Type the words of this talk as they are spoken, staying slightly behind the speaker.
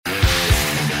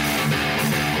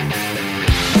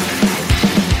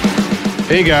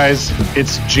Hey guys,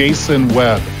 it's Jason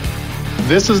Webb.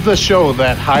 This is the show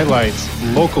that highlights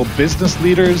local business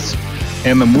leaders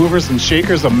and the movers and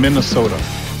shakers of Minnesota.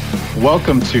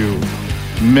 Welcome to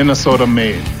Minnesota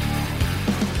Made.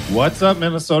 What's up,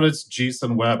 Minnesota? It's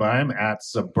Jason Webb. I'm at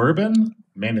Suburban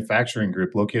Manufacturing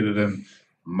Group located in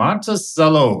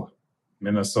Monticello,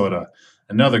 Minnesota.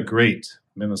 Another great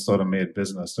Minnesota-made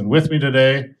business. And with me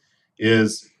today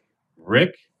is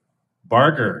Rick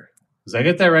Barger. Did I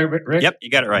get that right, Rick? Yep, you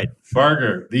got it right.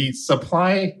 Barger, the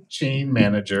supply chain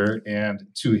manager, and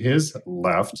to his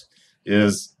left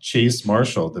is Chase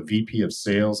Marshall, the VP of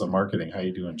Sales and Marketing. How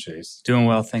you doing, Chase? Doing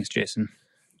well, thanks, Jason.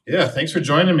 Yeah, thanks for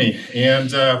joining me.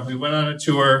 And we went on a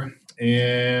tour,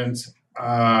 and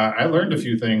I learned a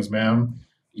few things, man.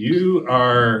 You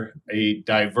are a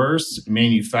diverse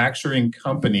manufacturing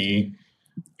company,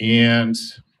 and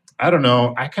I don't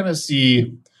know, I kind of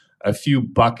see a few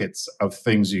buckets of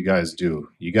things you guys do.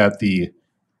 You got the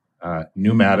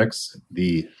pneumatics,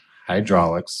 the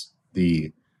hydraulics,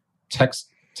 the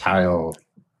textile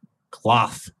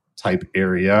cloth type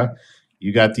area.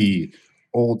 You got the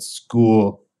old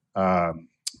school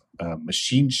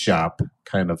machine shop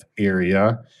kind of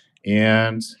area.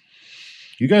 And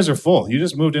you guys are full. You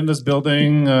just moved in this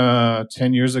building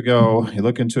 10 years ago. You're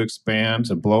looking to expand,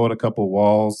 to blow out a couple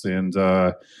walls, and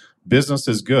business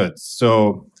is good.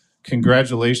 So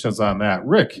congratulations on that.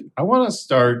 Rick, I want to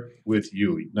start with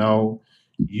you. Now,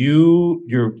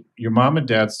 your mom and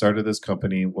dad started this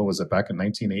company, what was it, back in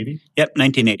 1980? Yep,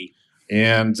 1980.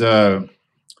 And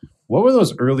what were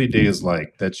those early days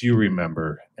like that you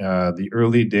remember? The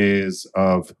early days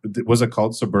of, was it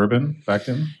called Suburban back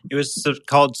then? It was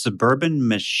called Suburban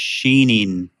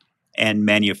Machining and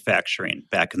Manufacturing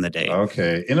back in the day.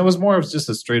 Okay. And it was more of just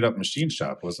a straight up machine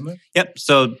shop, wasn't it? Yep.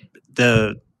 So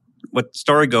what the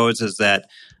story goes is that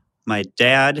my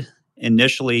dad,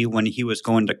 initially when he was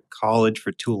going to college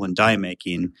for tool and die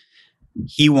making,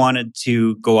 he wanted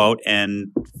to go out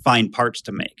and find parts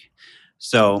to make.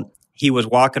 So he was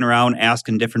walking around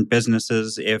asking different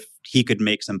businesses if he could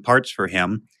make some parts for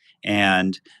him.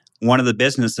 And one of the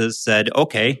businesses said,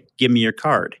 okay, give me your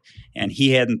card. And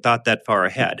he hadn't thought that far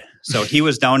ahead. So he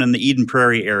was down in the Eden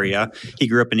Prairie area. He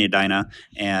grew up in Edina,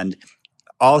 and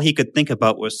all he could think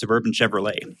about was Suburban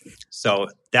Chevrolet. So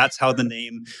that's how the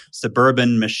name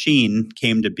Suburban Machine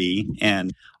came to be.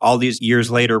 And all these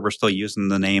years later, we're still using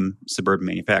the name Suburban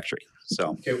Manufacturing.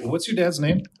 So, okay, well, what's your dad's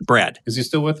name? Brad. Is he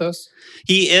still with us?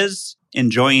 He is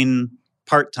enjoying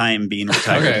part-time being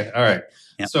retired. Okay, all right.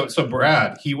 Yep. So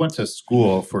Brad, he went to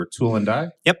school for tool and die?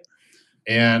 Yep.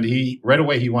 And right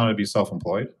away he wanted to be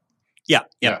self-employed? Yeah.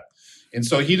 And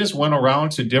so he just went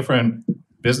around to different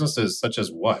businesses such as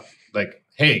what? Like,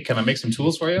 hey, can I make some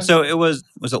tools for you? So it was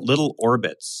it Little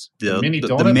Orbits? The mini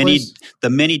donut place? The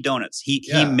mini donuts.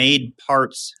 He made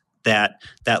parts that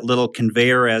little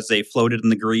conveyor as they floated in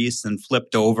the grease and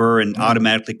flipped over and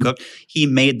automatically cooked. He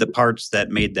made the parts that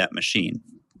made that machine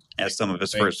as some of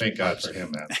his first. Thank God for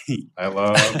him, man. I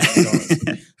love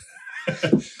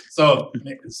donuts. So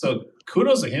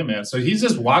kudos to him, man. So he's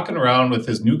just walking around with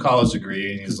his new college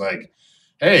degree, and he's like,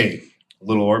 "Hey,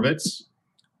 Little Orbits,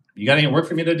 you got any work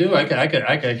for me to do? I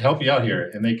could help you out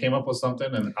here." And they came up with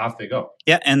something, and off they go.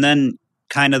 Yeah, and then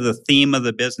kind of the theme of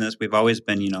the business, we've always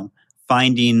been,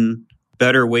 finding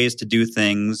better ways to do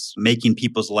things, making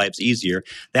people's lives easier.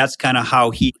 That's kind of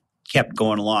how he kept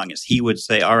going along, is he would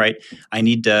say, all right, I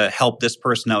need to help this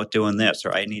person out doing this,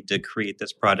 or I need to create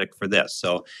this product for this.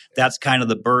 So that's kind of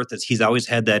the birth, is he's always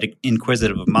had that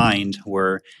inquisitive mind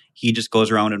where he just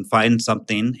goes around and finds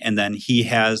something, and then he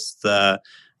has the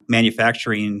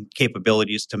manufacturing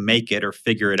capabilities to make it or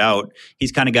figure it out.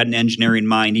 He's kind of got an engineering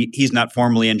mind. He's not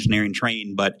formally engineering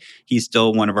trained, but he's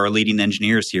still one of our leading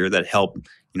engineers here that help,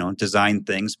 design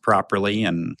things properly.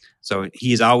 And so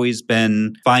he's always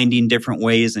been finding different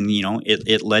ways, and,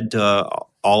 it led to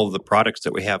all of the products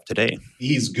that we have today.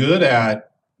 He's good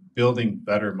at building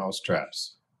better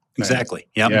mousetraps. Exactly.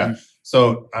 Yep. Yeah.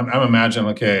 So I'm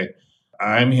imagining, okay,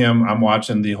 I'm him. I'm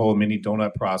watching the whole mini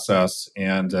donut process.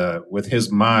 And with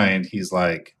his mind, he's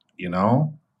like,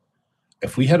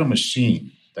 if we had a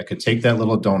machine that could take that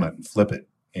little donut and flip it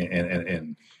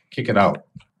and kick it out,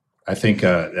 I think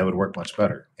that would work much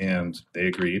better. And they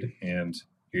agreed. And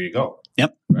here you go.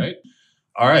 Yep. Right.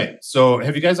 All right. So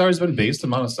have you guys always been based in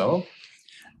Monticello?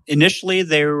 Initially, I believe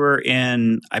they were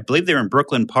in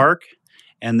Brooklyn Park.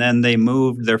 And then they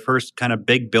moved. Their first kind of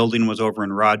big building was over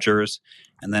in Rogers.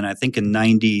 And then I think in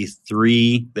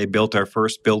 93, they built our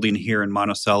first building here in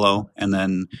Monticello. And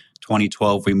then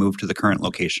 2012, we moved to the current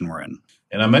location we're in.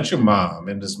 And I met your mom.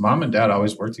 And does mom and dad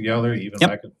always work together? Even Yep.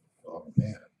 back in, oh,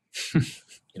 man.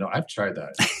 I've tried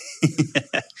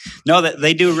that. No,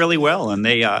 they do really well, and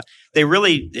they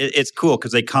really it's cool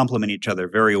because they complement each other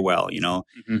very well.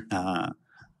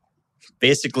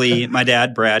 Basically, my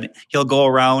dad, Brad, he'll go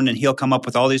around and he'll come up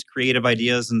with all these creative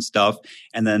ideas and stuff.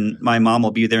 And then my mom will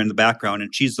be there in the background,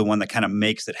 and she's the one that kind of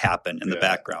makes it happen in the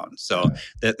background. So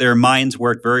that their minds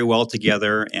work very well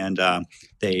together, and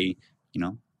they,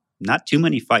 not too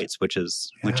many fights, which has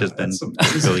been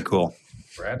really cool.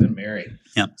 Brad and Mary.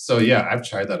 Yeah. So I've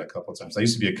tried that a couple of times. I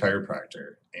used to be a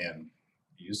chiropractor and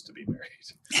used to be married.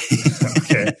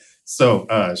 Okay.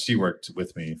 So she worked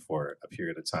with me for a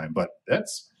period of time, but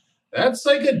that's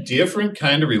like a different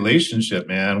kind of relationship,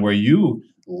 man, where you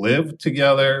live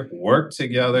together, work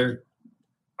together,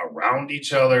 around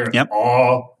each other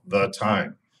all the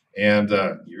time. And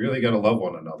you really got to love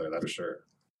one another, that's for sure.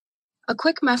 A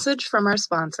quick message from our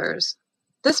sponsors.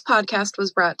 This podcast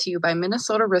was brought to you by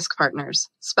Minnesota Risk Partners,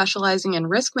 specializing in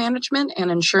risk management and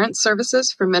insurance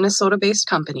services for Minnesota-based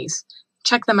companies.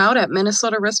 Check them out at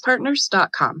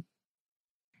minnesotariskpartners.com.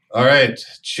 All right,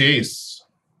 Chase,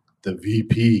 the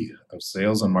VP of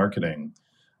Sales and Marketing.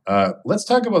 Let's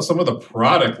talk about some of the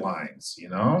product lines,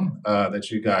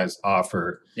 that you guys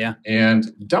offer. Yeah. And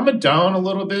dumb it down a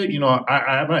little bit.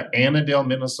 I'm an Annandale,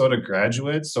 Minnesota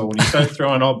graduate. So when you start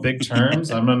throwing out big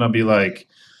terms, I'm going to be like,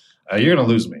 you're going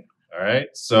to lose me. All right.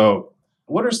 So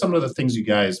what are some of the things you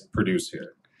guys produce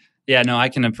here? Yeah, no, I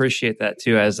can appreciate that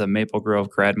too. As a Maple Grove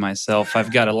grad myself,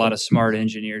 I've got a lot of smart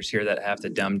engineers here that have to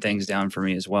dumb things down for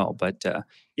me as well. But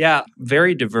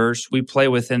very diverse. We play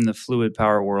within the fluid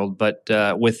power world, but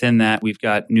within that, we've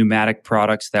got pneumatic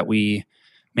products that we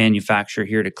manufacture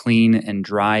here to clean and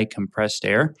dry compressed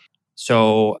air.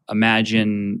 So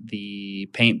imagine the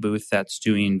paint booth that's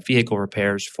doing vehicle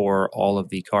repairs for all of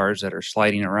the cars that are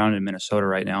sliding around in Minnesota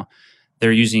right now.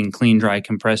 They're using clean, dry,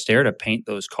 compressed air to paint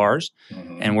those cars,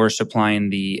 and we're supplying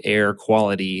the air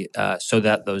quality so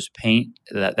that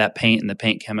that paint and the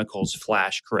paint chemicals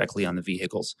flash correctly on the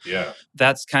vehicles. Yeah,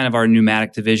 that's kind of our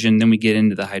pneumatic division. Then we get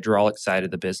into the hydraulic side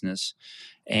of the business.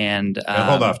 And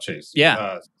hold off, Chase.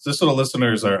 Yeah, just so the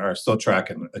listeners are still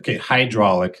tracking. Okay,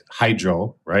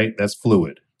 hydro, right? That's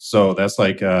fluid. So that's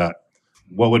like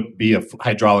what would be a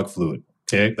hydraulic fluid?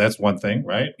 Okay, that's one thing,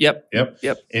 right? Yep.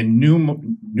 And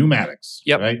pneumatics,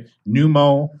 right?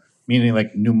 Pneumo, meaning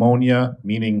like pneumonia,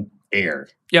 meaning air.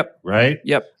 Yep. Right?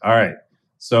 Yep. All right.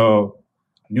 So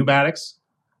pneumatics,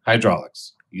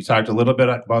 hydraulics. You talked a little bit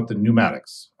about the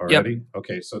pneumatics already. Yep.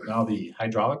 Okay, so now the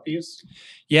hydraulic piece?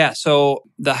 Yeah, so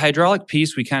the hydraulic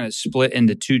piece, we kind of split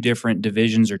into two different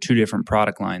divisions or two different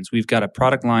product lines. We've got a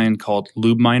product line called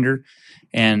Lube Minder,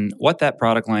 and what that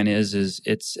product line is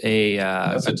it's a...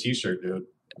 That's a t-shirt, dude.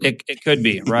 It could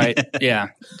be, right? Yeah,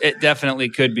 it definitely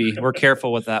could be. We're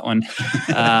careful with that one.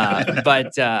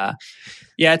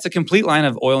 Yeah, it's a complete line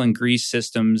of oil and grease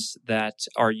systems that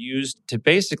are used to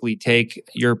basically take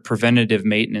your preventative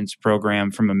maintenance program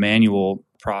from a manual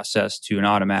process to an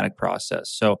automatic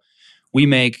process. So we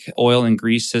make oil and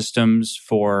grease systems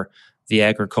for the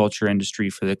agriculture industry,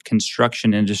 for the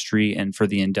construction industry, and for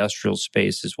the industrial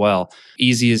space as well.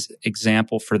 Easiest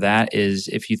example for that is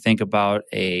if you think about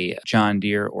a John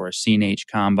Deere or a C&H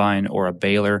combine or a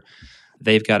baler.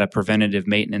 They've got a preventative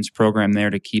maintenance program there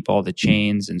to keep all the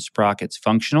chains and sprockets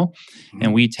functional.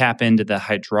 And we tap into the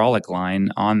hydraulic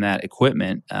line on that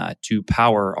equipment to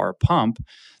power our pump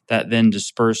that then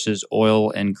disperses oil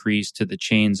and grease to the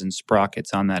chains and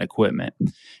sprockets on that equipment.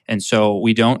 And so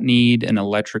we don't need an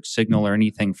electric signal or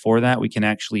anything for that. We can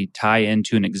actually tie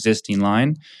into an existing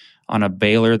line. On a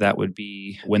baler, that would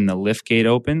be when the lift gate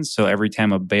opens. So every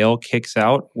time a bale kicks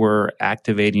out, we're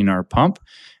activating our pump,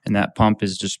 and that pump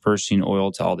is dispersing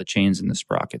oil to all the chains and the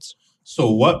sprockets.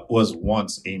 So what was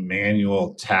once a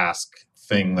manual task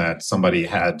thing that somebody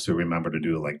had to remember to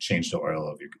do, like change the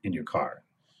oil in your car,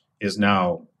 is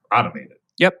now automated?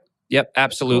 Yep,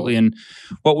 absolutely. Cool. And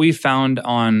what we found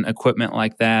on equipment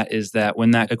like that is that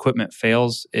when that equipment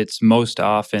fails, it's most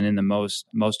often in the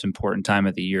most important time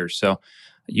of the year. So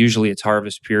usually it's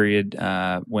harvest period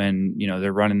when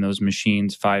they're running those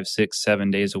machines 5, 6,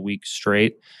 7 days a week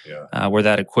straight. Yeah. Where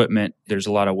that equipment, there's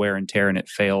a lot of wear and tear and it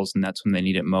fails, and that's when they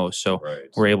need it most. So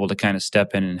we're able to kind of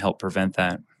step in and help prevent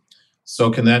that.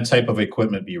 So can that type of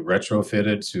equipment be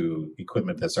retrofitted to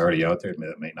equipment that's already out there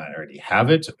that may not already have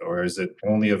it, or is it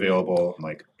only available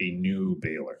like a new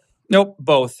baler? Nope,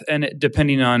 both. And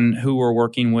depending on who we're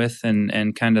working with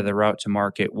and kind of the route to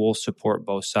market, we'll support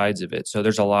both sides of it. So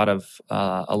there's a lot of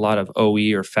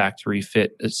OE or factory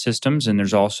fit systems, and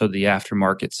there's also the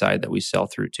aftermarket side that we sell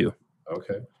through too.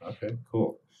 Okay,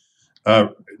 cool.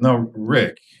 No,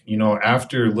 Rick,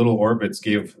 after Little Orbits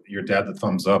gave your dad the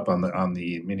thumbs up on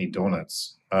the mini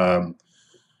donuts,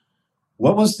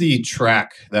 what was the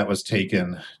track that was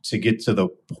taken to get to the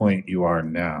point you are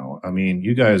now? I mean,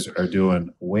 you guys are doing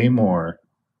way more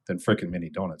than frickin' mini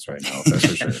donuts right now, that's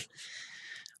for sure.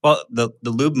 Well, the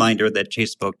lube minder that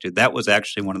Chase spoke to, that was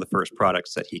actually one of the first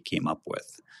products that he came up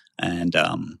with. And,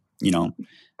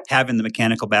 having the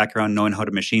mechanical background, knowing how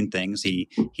to machine things, he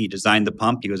designed the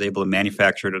pump. He was able to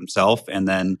manufacture it himself. And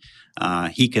then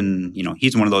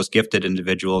he's one of those gifted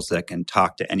individuals that can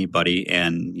talk to anybody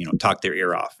and, talk their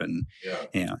ear off. And,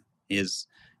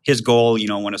 his goal,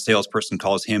 when a salesperson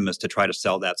calls him, is to try to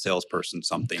sell that salesperson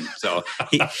something. So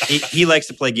he likes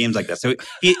to play games like that. So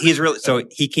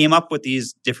he came up with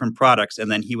these different products, and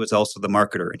then he was also the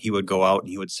marketer, and he would go out and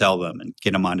he would sell them and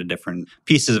get them onto different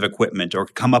pieces of equipment, or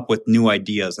come up with new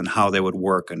ideas on how they would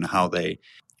work and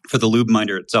for the lube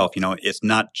minder itself. It's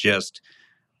not just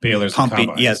balers and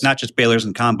combines. Yeah, it's not just balers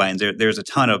and combines. There's a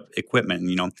ton of equipment.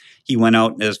 He went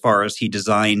out as far as he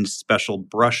designed special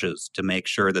brushes to make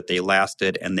sure that they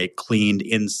lasted, and they cleaned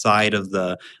inside of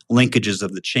the linkages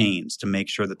of the chains to make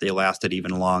sure that they lasted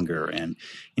even longer. And,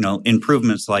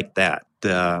 improvements like that.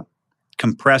 The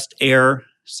compressed air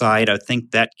side, I think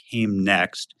that came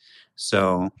next.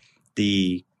 So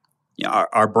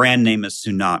our brand name is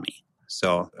Tsunami.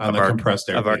 So of our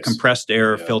compressed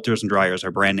air filters and dryers,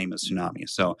 our brand name is Tsunami.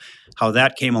 So how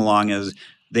that came along is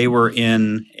they were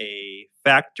in a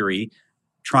factory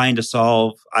trying to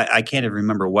solve, I can't even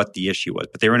remember what the issue was,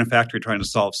 but they were in a factory trying to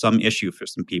solve some issue for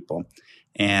some people.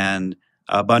 And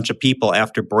a bunch of people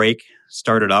after break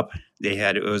started up.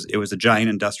 It was a giant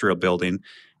industrial building.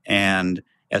 And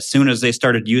as soon as they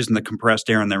started using the compressed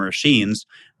air in their machines,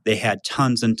 they had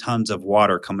tons and tons of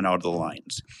water coming out of the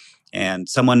lines. And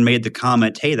someone made the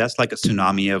comment, hey, that's like a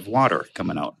tsunami of water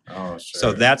coming out. Oh, sure.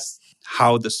 So that's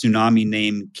how the Tsunami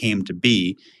name came to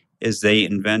be, is they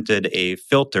invented a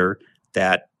filter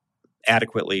that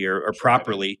adequately or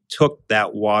properly took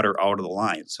that water out of the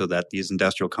line so that these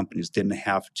industrial companies didn't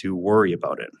have to worry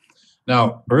about it.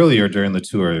 Now, earlier during the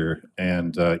tour,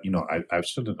 and, I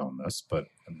should have known this, but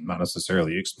not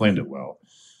necessarily. You explained it well.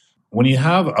 When you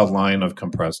have a line of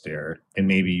compressed air, and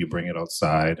maybe you bring it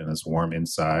outside and it's warm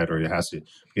inside, or it has to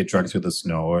get dragged through the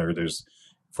snow, or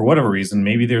for whatever reason,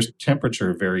 maybe there's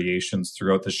temperature variations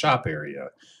throughout the shop area.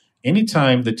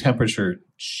 Anytime the temperature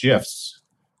shifts,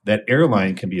 that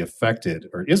airline can be affected,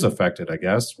 or is affected, I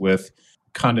guess, with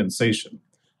condensation.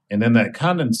 And then that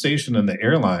condensation in the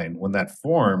airline, when that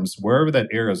forms, wherever that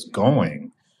air is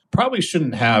going, probably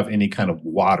shouldn't have any kind of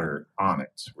water on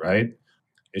it, right?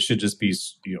 It should just be,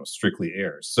 strictly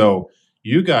air. So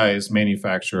you guys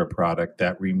manufacture a product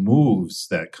that removes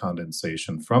that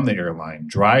condensation from the airline,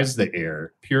 dries the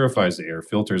air, purifies the air,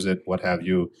 filters it, what have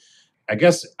you. I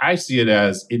guess I see it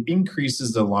as it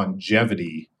increases the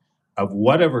longevity of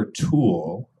whatever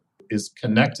tool is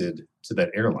connected to that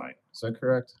airline. Is that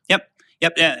correct? Yep.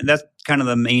 Yeah, that's kind of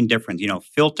the main difference.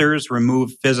 Filters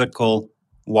remove physical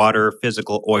water,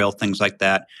 physical oil, things like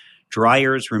that.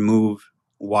 Dryers remove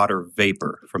water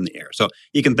vapor from the air. So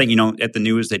you can think, at the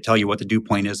news, they tell you what the dew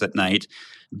point is at night.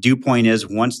 Dew point is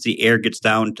once the air gets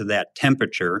down to that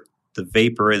temperature, the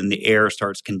vapor in the air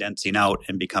starts condensing out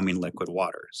and becoming liquid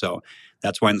water. So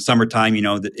that's why in the summertime,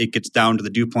 it gets down to the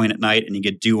dew point at night and you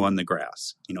get dew on the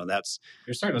grass. You're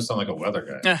starting to sound like a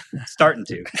weather guy. Starting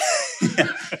to.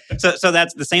 So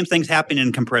that's the same things happen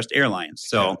in compressed airlines.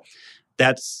 So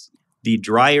that's the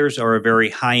dryers are a very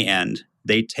high end.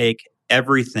 They take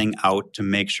everything out to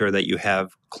make sure that you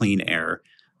have clean air.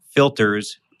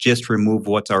 Filters just remove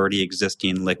what's already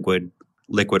existing, liquid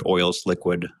oils,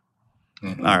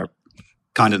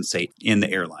 condensate in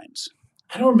the airlines.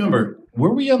 I don't remember.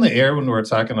 Were we on the air when we were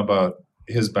talking about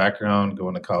his background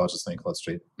going to college at St. Cloud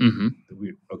State? Mm-hmm.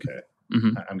 Okay.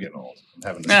 Mm-hmm. I'm getting old. I'm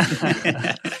having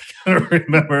this. I don't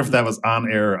remember if that was on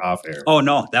air or off air. Oh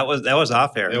no, that was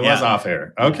off air. It was off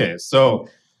air. Okay, so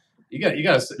you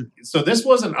got. So this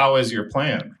wasn't always your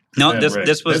plan. No,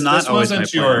 this was not. This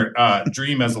wasn't your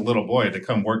dream as a little boy to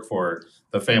come work for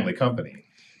the family company.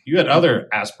 You had other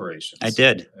aspirations. I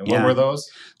did. And what were those?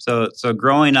 So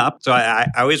growing up, I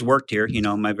always worked here.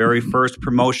 My very first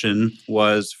promotion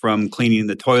was from cleaning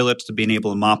the toilets to being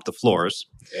able to mop the floors.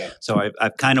 Yeah. So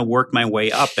I've kind of worked my way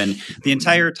up. And the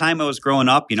entire time I was growing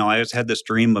up, I always had this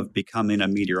dream of becoming a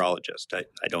meteorologist.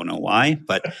 I don't know why,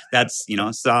 but that's,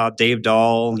 saw Dave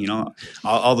Dahl,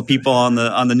 all the people on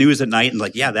the news at night and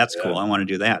like, yeah, that's cool. I want to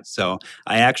do that. So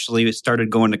I actually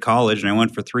started going to college and I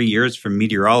went for 3 years for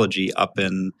meteorology up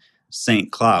in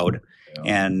St. Cloud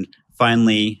and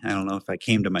finally, I don't know if I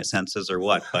came to my senses or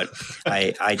what, but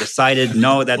I decided,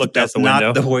 no, that's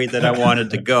not the way that I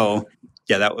wanted to go.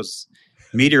 Yeah, that was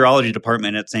meteorology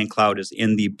department at St. Cloud is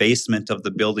in the basement of the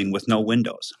building with no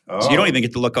windows. So you don't even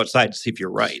get to look outside to see if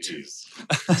you're right.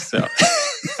 So,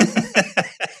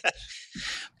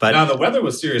 but now the weather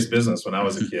was serious business when I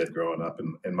was a kid growing up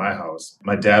in my house.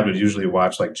 My dad would usually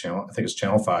watch like I think it's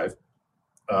Channel 5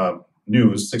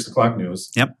 news, 6 o'clock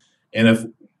news. Yep. And if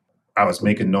I was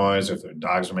making noise or if the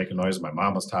dogs were making noise, my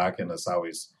mom was talking, it's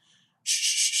always,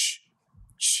 shh,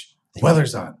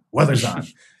 weather's on.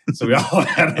 So we all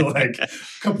had to like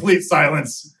complete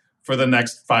silence for the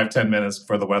next 5-10 minutes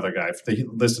for the weather guy to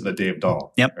listen to Dave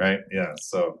Dahl. Yep. Right? Yeah.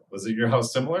 So was it your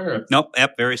house similar? Or? Nope.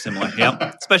 Yep. Very similar.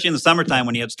 Yep. Especially in the summertime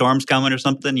when you had storms coming or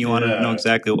something, you wanted to know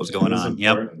exactly what was going on.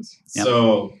 Yep.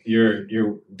 So your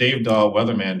Dave Dahl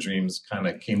weatherman dreams kind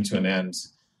of came to an end.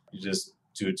 You just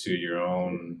do it to your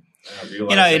own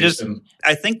realization.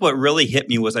 I think what really hit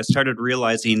me was I started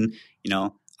realizing,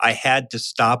 I had to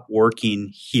stop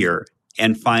working here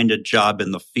and find a job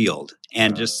in the field.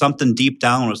 And just something deep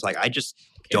down was like, I just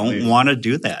don't want to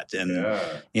do that. And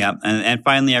and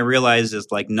finally I realized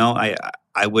it's like, no,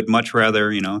 I would much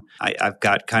rather, I've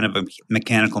got kind of a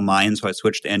mechanical mind, so I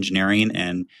switched to engineering,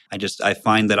 and I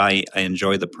find that I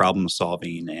enjoy the problem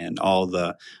solving and all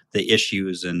the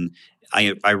issues, and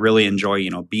I really enjoy,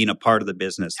 being a part of the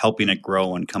business, helping it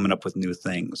grow and coming up with new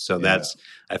things. So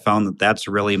I found that's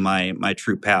really my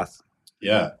true path.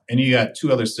 Yeah. And you got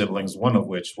 2 other siblings, one of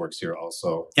which works here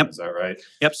also. Yep. Is that right?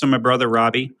 Yep. So my brother,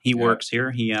 Robbie, he works here.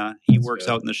 He works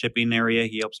out in the shipping area.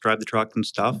 He helps drive the truck and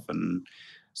stuff. And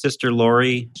sister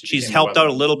Lori, she's helped out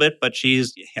a little bit, but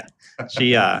she's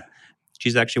actually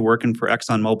working for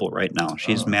ExxonMobil right now.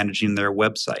 She's managing their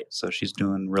website. So she's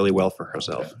doing really well for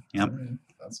herself. Okay. Yep. Right.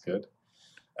 That's good.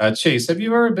 Chase, have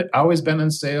you ever always been in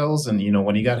sales? And,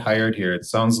 when you got hired here, it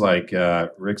sounds like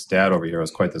Rick's dad over here was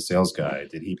quite the sales guy.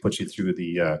 Did he put you through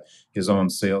his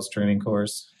own sales training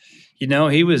course?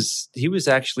 He was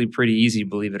actually pretty easy,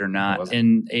 believe it or not.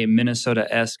 In a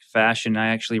Minnesota-esque fashion, I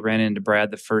actually ran into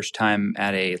Brad the first time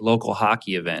at a local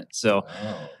hockey event. So,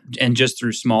 and just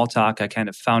through small talk, I kind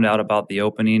of found out about the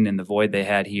opening and the void they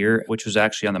had here, which was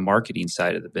actually on the marketing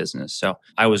side of the business. So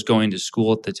I was going to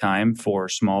school at the time for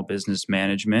small business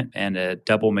management and a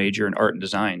double major in art and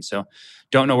design. So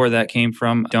don't know where that came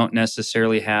from. Don't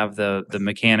necessarily have the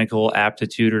mechanical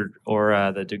aptitude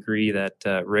or the degree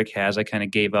that Rick has. I kind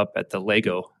of gave up at the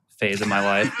Lego phase of my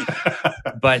life.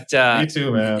 But me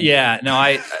too, man. Yeah,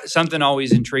 no, something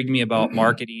always intrigued me about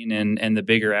marketing and the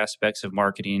bigger aspects of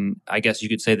marketing. I guess you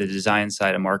could say the design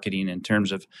side of marketing in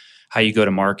terms of how you go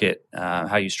to market,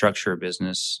 how you structure a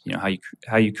business,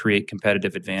 how you create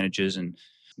competitive advantages, and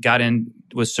got in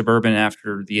with Suburban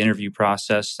after the interview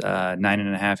process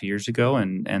 9.5 years ago,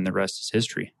 and the rest is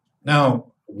history.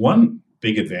 Now, one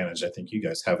big advantage I think you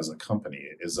guys have as a company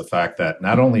is the fact that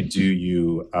not only do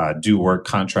you do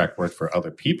contract work for other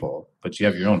people, but you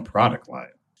have your own product line.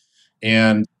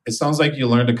 And it sounds like you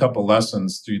learned a couple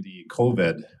lessons through the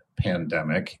COVID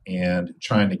pandemic and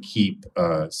trying to keep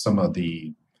some of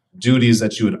the duties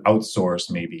that you would outsource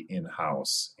maybe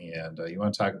in-house. And you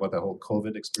want to talk about that whole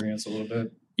COVID experience a little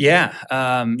bit? Yeah.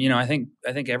 I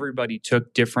think everybody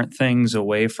took different things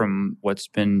away from what's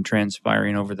been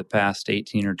transpiring over the past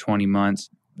 18 or 20 months.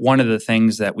 One of the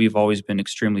things that we've always been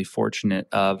extremely fortunate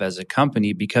of as a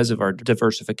company because of our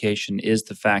diversification is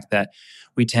the fact that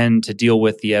we tend to deal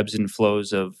with the ebbs and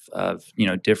flows of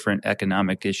different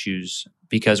economic issues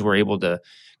because we're able to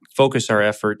focus our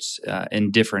efforts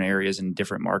in different areas and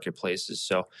different marketplaces.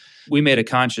 So we made a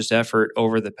conscious effort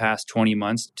over the past 20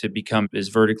 months to become as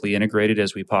vertically integrated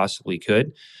as we possibly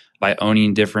could by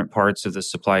owning different parts of the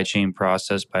supply chain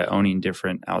process, by owning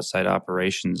different outside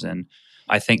operations. And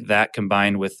I think that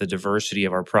combined with the diversity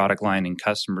of our product line and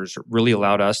customers really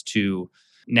allowed us to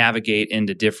navigate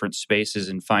into different spaces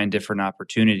and find different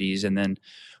opportunities. And then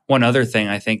one other thing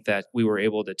I think that we were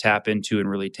able to tap into and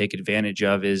really take advantage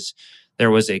of is there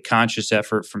was a conscious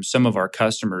effort from some of our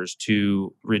customers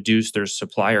to reduce their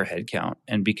supplier headcount.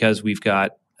 And because we've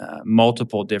got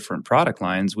multiple different product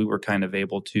lines, we were kind of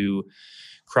able to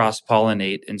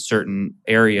cross-pollinate in certain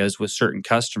areas with certain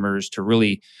customers to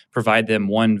really provide them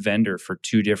one vendor for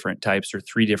 2 different types or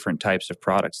 3 different types of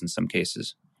products in some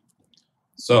cases.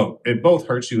 So it both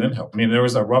hurts you and helped. I mean, there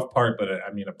was a rough part, but it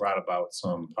brought about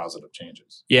some positive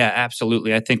changes. Yeah,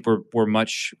 absolutely. I think we're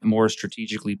much more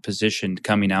strategically positioned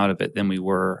coming out of it than we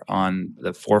were on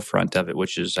the forefront of it,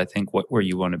 which is, I think, where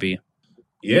you want to be.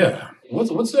 Yeah. What's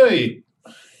I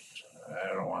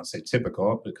don't want to say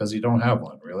typical because you don't have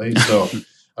one really. So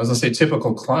I was going to say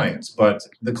typical clients, but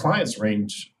the clients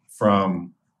range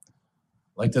from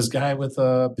like this guy with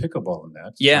a pickleball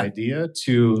net Yeah. idea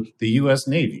to the U.S.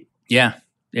 Navy. Yeah.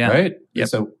 Right? Yep.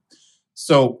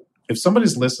 So if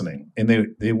somebody's listening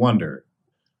and they wonder,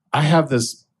 I have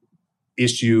this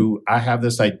issue, I have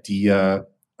this idea,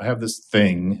 I have this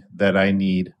thing that I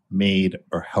need made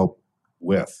or help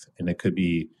with. And it could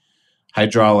be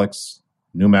hydraulics,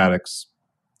 pneumatics,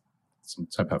 some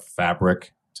type of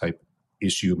fabric type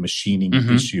issue, machining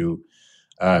issue.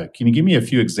 Can you give me a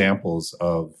few examples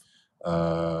of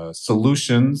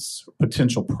solutions,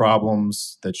 potential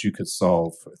problems that you could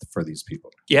solve for these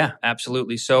people? Yeah,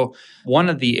 absolutely. So one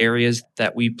of the areas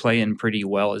that we play in pretty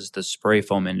well is the spray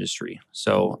foam industry.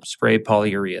 So spray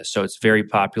polyurea. So it's very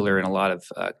popular in a lot of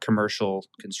commercial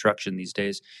construction these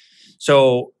days.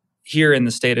 So here in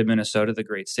the state of Minnesota, the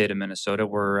great state of Minnesota,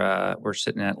 we're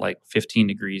sitting at like 15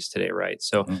 degrees today, right?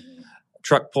 So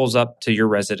truck pulls up to your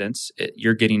residence,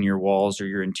 you're getting your walls or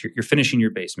you're finishing your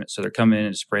basement. So they're coming in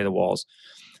and spray the walls.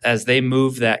 As they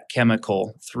move that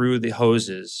chemical through the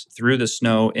hoses, through the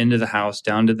snow, into the house,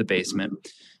 down to the basement,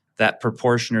 that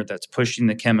proportioner that's pushing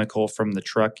the chemical from the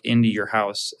truck into your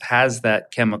house has that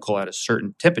chemical at a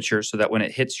certain temperature so that when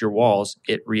it hits your walls,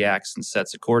 it reacts and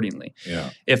sets accordingly.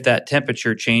 Yeah. If that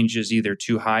temperature changes either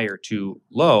too high or too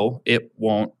low, it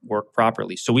won't work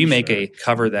properly. So we make a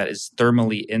cover that is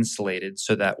thermally insulated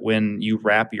so that when you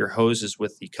wrap your hoses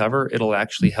with the cover, it'll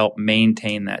actually help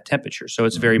maintain that temperature. So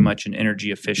it's very much an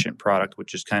energy efficient product,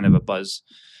 which is kind of a buzz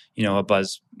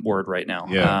word right now.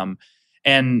 Yeah.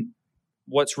 And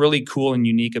what's really cool and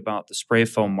unique about the spray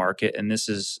foam market, and this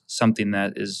is something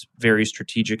that is very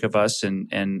strategic of us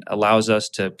and allows us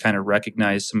to kind of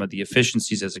recognize some of the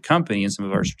efficiencies as a company and some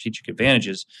of our strategic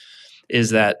advantages, is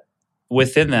that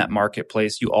within that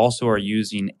marketplace, you also are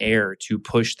using air to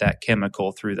push that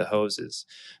chemical through the hoses.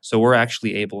 So we're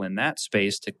actually able in that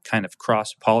space to kind of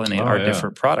cross-pollinate our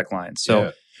different product lines.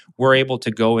 So we're able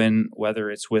to go in, whether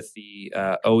it's with the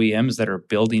OEMs that are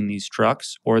building these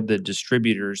trucks or the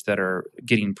distributors that are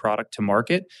getting product to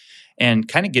market, and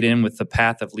kind of get in with the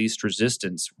path of least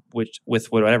resistance, which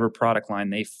with whatever product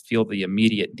line they feel the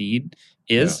immediate need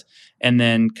is, and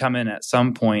then come in at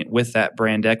some point with that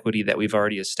brand equity that we've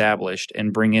already established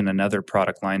and bring in another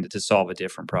product line to solve a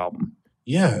different problem.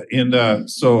 Yeah. And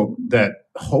so that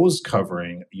hose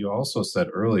covering, you also said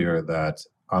earlier that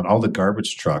on all the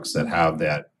garbage trucks that have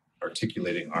that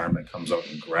articulating arm that comes out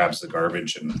and grabs the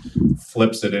garbage and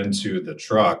flips it into the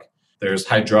truck, there's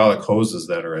hydraulic hoses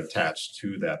that are attached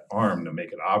to that arm to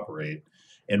make it operate.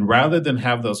 And rather than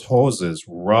have those hoses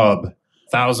rub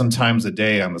 1,000 times a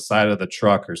day on the side of the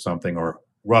truck or something, or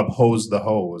hose the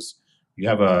hose, you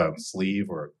have a sleeve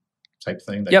or type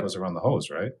thing that goes around the hose,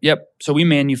 right? Yep. So we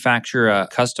manufacture a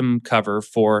custom cover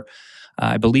for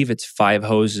I believe it's 5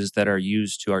 hoses that are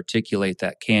used to articulate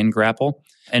that can grapple.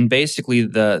 And basically,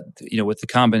 with the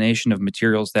combination of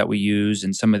materials that we use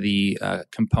and some of the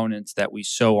components that we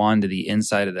sew onto the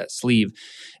inside of that sleeve,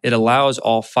 it allows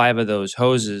all 5 of those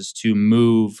hoses to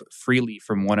move freely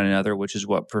from one another, which is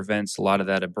what prevents a lot of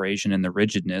that abrasion and the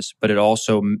rigidness. But it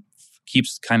also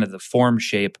keeps kind of the form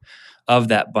shape of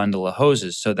that bundle of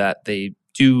hoses so that they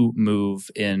do move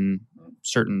in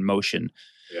certain motion.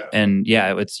 Yeah. And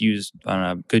it's used on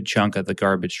a good chunk of the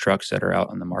garbage trucks that are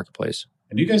out in the marketplace.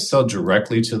 And do you guys sell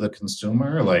directly to the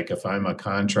consumer? Like if I'm a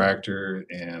contractor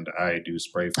and I do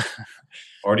spray foam,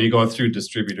 or do you go through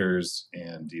distributors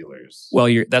and dealers?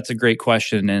 Well, that's a great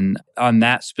question. And on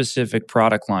that specific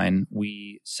product line,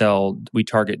 we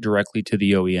target directly to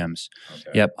the OEMs.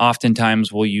 Okay. Yep.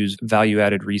 Oftentimes we'll use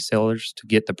value-added resellers to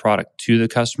get the product to the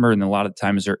customer. And a lot of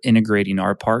times they're integrating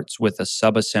our parts with a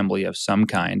sub-assembly of some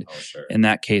kind. Oh, sure. In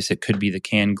that case, it could be the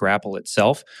can grapple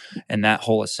itself. And that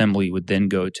whole assembly would then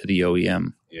go to the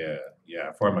OEM. Yeah.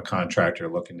 If I'm a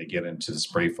contractor looking to get into the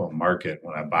spray foam market,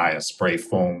 when I buy a spray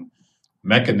foam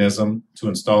mechanism to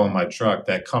install in my truck,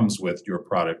 that comes with your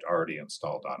product already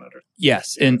installed on it.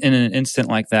 Yes, in an instance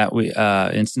like that,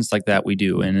 we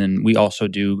do, and then we also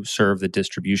do serve the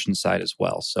distribution side as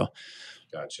well. So,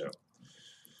 gotcha.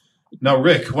 Now,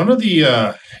 Rick, one of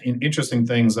the interesting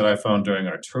things that I found during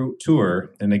our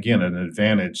tour, and again, an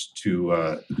advantage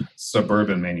to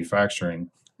Suburban manufacturing,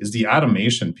 is the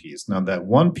automation piece. Now, that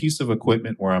one piece of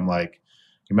equipment where I'm like,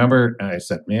 remember, and I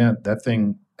said, man, that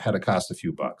thing had to cost a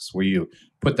few bucks, where you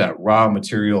put that raw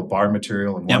material, bar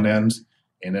material in one end,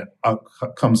 and it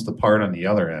comes the part on the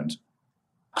other end.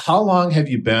 How long have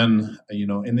you been,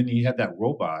 and then you had that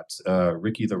robot,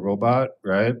 Ricky the robot,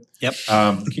 right? Yep.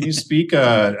 Can you speak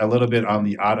a little bit on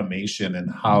the automation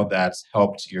and how that's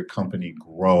helped your company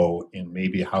grow, and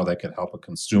maybe how that could help a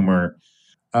consumer?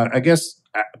 I guess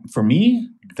for me,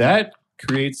 that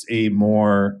creates a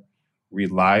more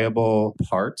reliable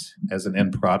part as an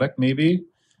end product, maybe,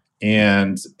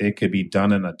 and it could be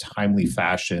done in a timely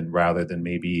fashion rather than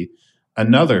maybe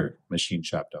another machine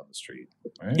shop down the street,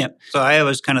 right? Yeah. So I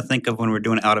always kind of think of when we're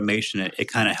doing automation,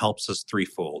 it kind of helps us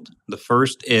threefold. The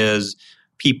first is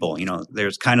people.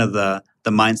 There's kind of the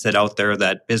mindset out there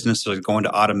that businesses are going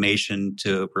to automation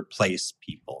to replace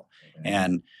people. Mm-hmm.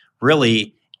 And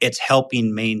really, it's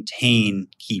helping maintain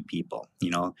key people.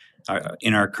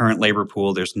 In our current labor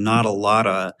pool, there's not a lot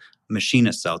of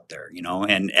machinists out there,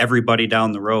 and everybody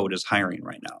down the road is hiring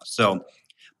right now. So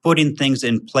putting things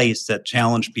in place that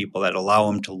challenge people, that allow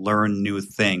them to learn new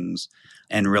things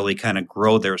and really kind of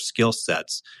grow their skill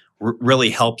sets really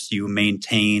helps you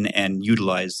maintain and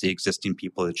utilize the existing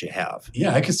people that you have.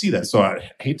 Yeah, I can see that. So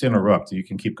I hate to interrupt. You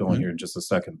can keep going here in just a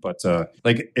second. But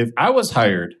if I was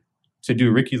hired to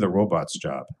do Ricky the Robot's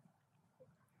job,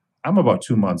 I'm about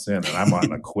 2 months in and I'm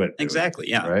on a quit. Exactly,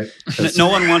 yeah. Right? No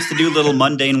one wants to do little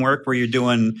mundane work where you're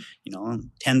doing,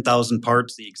 10,000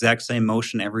 parts, the exact same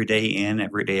motion every day in,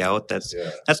 every day out. That's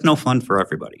no fun for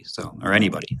everybody, or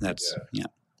anybody. Yeah.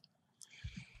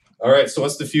 All right, so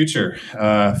what's the future?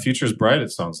 Future's bright,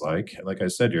 it sounds like. Like I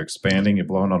said, you're expanding, you're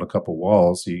blowing out a couple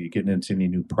walls. Are you getting into any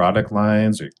new product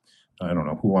lines? Or I don't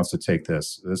know, who wants to take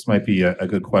this? This might be a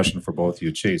good question for both of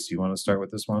you. Chase, you want to start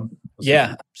with this one?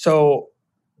 So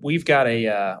we've kind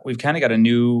of got a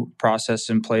new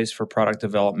process in place for product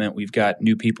development. We've got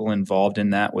new people involved in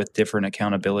that with different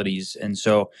accountabilities. And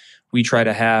so we try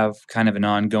to have kind of an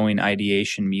ongoing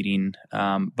ideation meeting.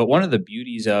 But one of the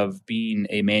beauties of being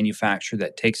a manufacturer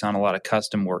that takes on a lot of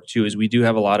custom work too is we do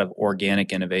have a lot of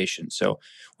organic innovation. So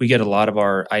we get a lot of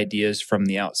our ideas from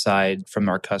the outside, from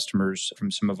our customers,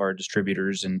 from some of our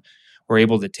distributors, and we're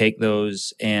able to take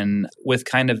those, and with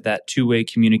kind of that two-way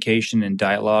communication and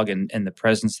dialogue and the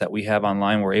presence that we have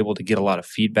online, we're able to get a lot of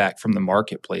feedback from the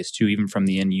marketplace too, even from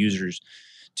the end users,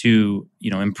 to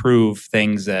improve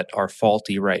things that are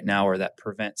faulty right now or that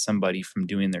prevent somebody from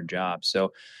doing their job.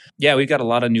 So yeah, we've got a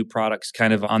lot of new products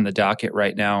kind of on the docket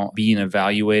right now being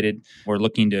evaluated. We're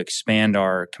looking to expand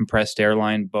our compressed air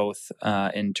line, both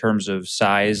in terms of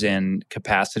size and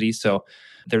capacity. So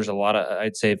there's a lot of,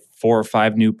 I'd say 4 or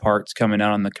 5 new parts coming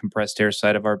out on the compressed air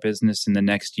side of our business in the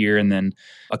next year. And then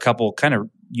a couple kind of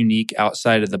unique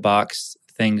outside of the box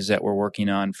things that we're working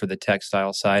on for the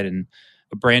textile side, and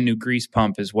a brand new grease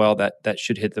pump as well that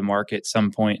should hit the market some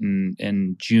point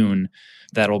in June.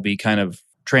 That'll be kind of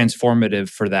transformative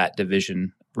for that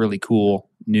division. Really cool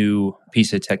new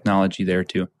piece of technology there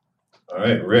too. All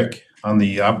right, Rick, on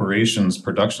the operations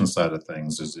production side of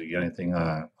things, is there anything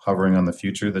hovering on the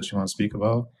future that you want to speak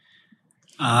about?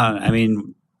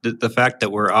 The fact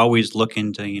that we're always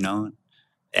looking to,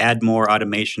 add more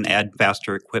automation, add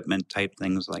faster equipment type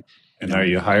things like. And are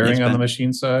you hiring on the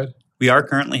machine side? We are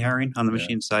currently hiring on the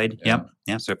machine side. Yeah.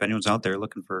 So if anyone's out there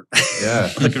looking for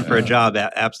a job,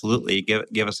 absolutely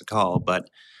give us a call. But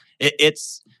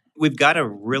we've got a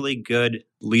really good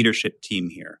leadership team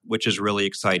here, which is really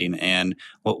exciting. And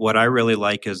what I really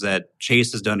like is that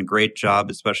Chase has done a great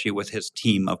job, especially with his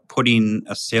team, of putting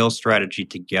a sales strategy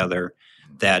together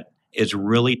that is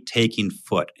really taking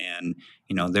foot. And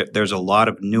there's a lot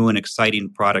of new and exciting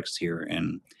products here.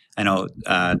 And I know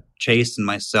Chase and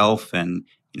myself and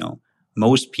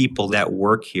most people that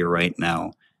work here right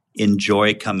now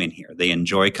enjoy coming here. They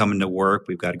enjoy coming to work.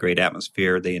 We've got a great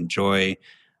atmosphere. They enjoy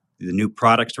the new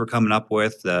products we're coming up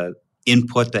with, the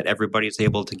input that everybody's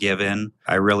able to give in.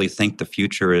 I really think the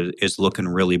future is looking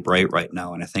really bright right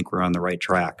now, and I think we're on the right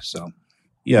track. So,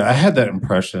 yeah, I had that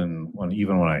impression when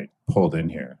I pulled in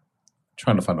here,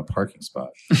 trying to find a parking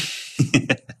spot.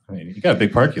 I mean, you got a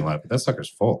big parking lot, but that sucker's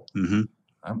full. Mm-hmm.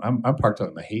 I'm parked out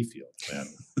in the hayfield, man.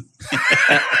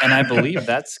 And I believe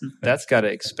that's got to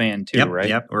expand too, right?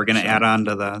 Yep. We're going to add on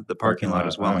to the parking lot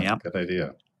as well. Yeah. Good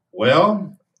idea.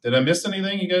 Well, did I miss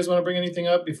anything? You guys want to bring anything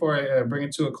up before I bring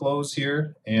it to a close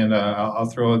here? And I'll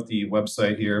throw out the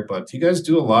website here. But you guys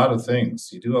do a lot of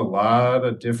things. You do a lot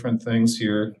of different things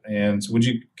here. And would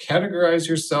you categorize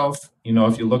yourself,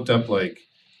 if you looked up like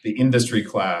the industry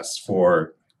class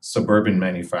for Suburban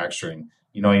manufacturing?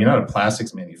 You're not a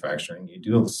plastics manufacturing. You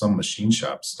do some machine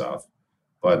shop stuff.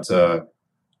 But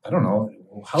I don't know.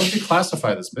 How would you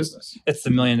classify this business? It's the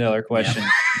 $1 million question.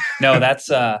 No, that's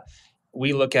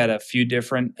we look at a few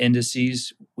different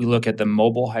indices. We look at the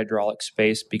mobile hydraulic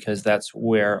space because that's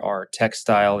where our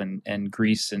textile and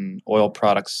grease and oil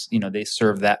products, they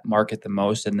serve that market the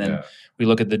most. And then we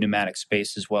look at the pneumatic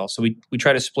space as well. So we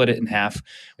try to split it in half.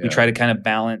 Yeah. We try to kind of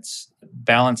balance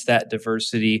that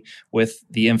diversity with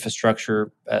the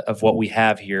infrastructure of what we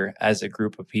have here as a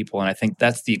group of people. And I think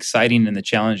that's the exciting and the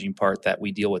challenging part that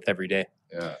we deal with every day.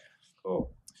 Yeah,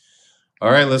 cool.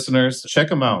 All right, listeners, check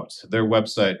them out. Their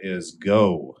website is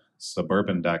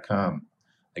gosuburban.com.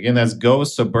 Again, that's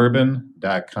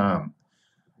gosuburban.com.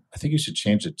 I think you should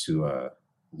change it to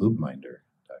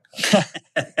lubeminder.com.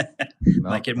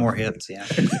 Might get more hits, yeah.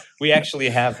 We actually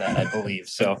have that, I believe.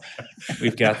 So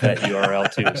we've got that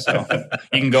URL too. So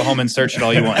you can go home and search it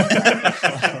all you want.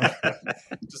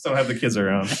 Just don't have the kids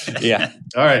around. Yeah.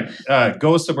 All right.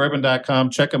 GoSuburban.com.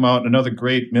 Check them out. Another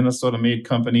great Minnesota-made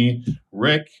company.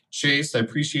 Rick, Chase, I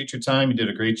appreciate your time. You did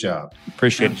a great job.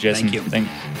 Appreciate it, Jason. Thank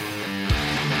you.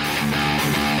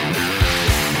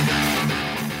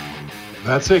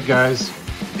 That's it, guys.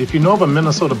 If you know of a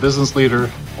Minnesota business leader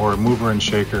or a mover and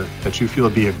shaker that you feel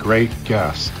would be a great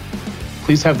guest,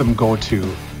 please have them go to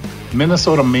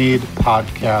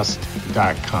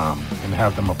minnesotamadepodcast.com and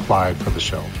have them apply for the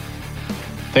show.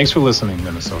 Thanks for listening,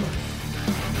 Minnesota.